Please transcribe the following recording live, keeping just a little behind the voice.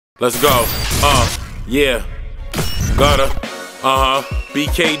Let's go. Yeah. Gutter.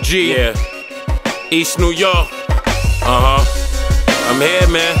 BKG. Yeah. East New York. I'm here,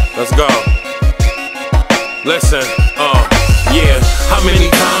 man. Let's go. Listen. Yeah. How many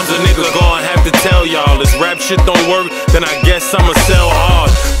times a nigga gon' have to tell y'all this rap shit don't work, then I guess I'ma sell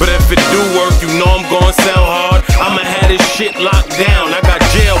hard. But if it do work, you know I'm gon' sell hard. I'ma have this shit locked down. I got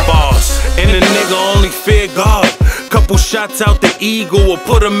jail bars, and the nigga only fear God. Couple shots out the eagle will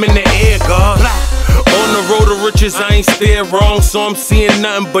put him in the air, God. On the road to riches, I ain't steer wrong, so I'm seeing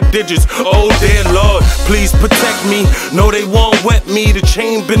nothing but digits. Oh dear Lord, please protect me. No, they won't wet me. The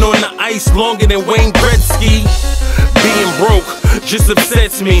chain been on the ice longer than Wayne Gretzky. Being broke just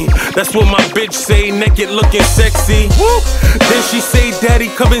upsets me. That's what my bitch say, naked looking sexy. Then she say, daddy,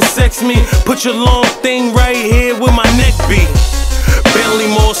 come and sex me. Put your long thing right here where my neck be. Bentley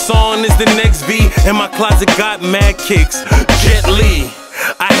more song is the next V, and my closet got mad kicks. Jet Li,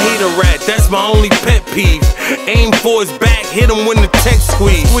 I hate a rat, that's my only pet peeve. Aim for his back, hit him when the text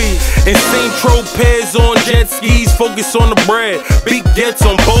squeeze. Insane tropez on jet skis, focus on the bread. Big gets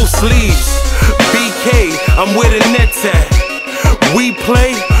on both sleeves. BK, I'm where the net's at. We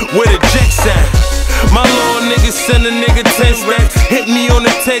play where the jets at. My little nigga send a nigga 10 stacks. Hit me on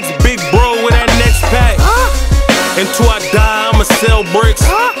the text, big bro with that next pack. Until I die, I'ma sell bricks.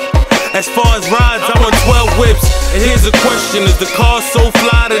 As far as rides, I want 12 whips. And here's a question, is the car so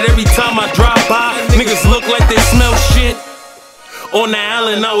fly that every time I drive by, niggas look like they smell shit? On the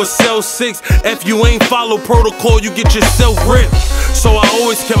island, I would sell 6. If you ain't follow protocol, you get yourself ripped. So I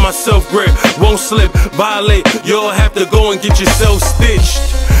always kept myself grip. Won't slip, violate, you'll have to go and get yourself stitched.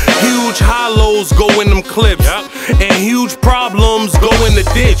 Huge hollows go in them clips, and huge problems go in the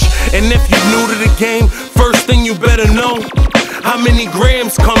ditch. And if you new to the game, first thing you better know, how many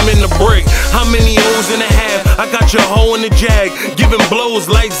grams come in the brick? How many O's in a half? I got your hoe in the jag, giving blows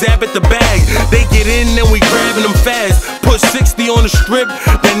like Zap at the bag. They get in and we grabbing them fast. Put 60 on the strip,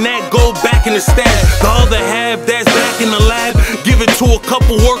 then that go back in the stash. The other half that's back in the lab, give it to a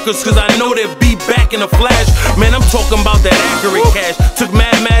couple workers, cause I know they'll be back in a flash. Man, I'm talking about that accurate cash. Took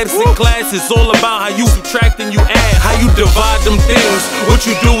mathematics in class, it's all about how you subtract and you add, how you divide them things, what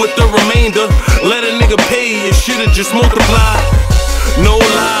you do with the remainder. Let a nigga pay, it should've just multiplied. No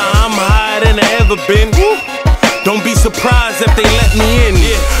lie, I'm higher than I ever been. Don't be surprised if they let me in.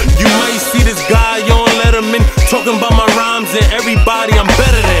 You might see this guy on Letterman talking about my rhymes and everybody I'm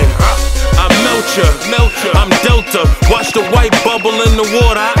better than. I melt ya, I'm Delta. Watch the white bubble in the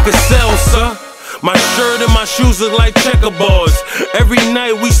water, I could sell, sir. My shirt and my shoes look like checkerboards. Every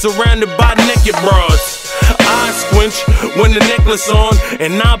night we surrounded by naked broads. I squinch when the necklace on,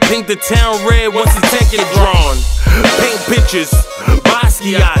 and I paint the town red once the tech is drawn. Paint pictures,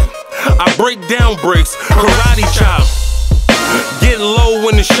 Basquiat. I break down bricks, karate chop. Get low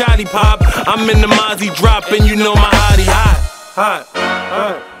when the shotty pop. I'm in the Mozzie drop, and you know my hottie hot.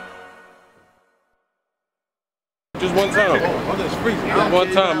 Just one time. Just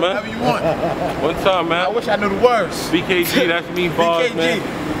one time, man. Whatever you want. One time, man. I wish I knew the words. BKG, that's me, boss, BKG. man.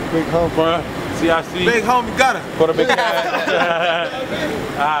 Big home, bro. CIC. Big homie Gutter. For the big guy.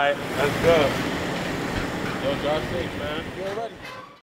 Alright, let's go. Yo, drive safe, man. You already?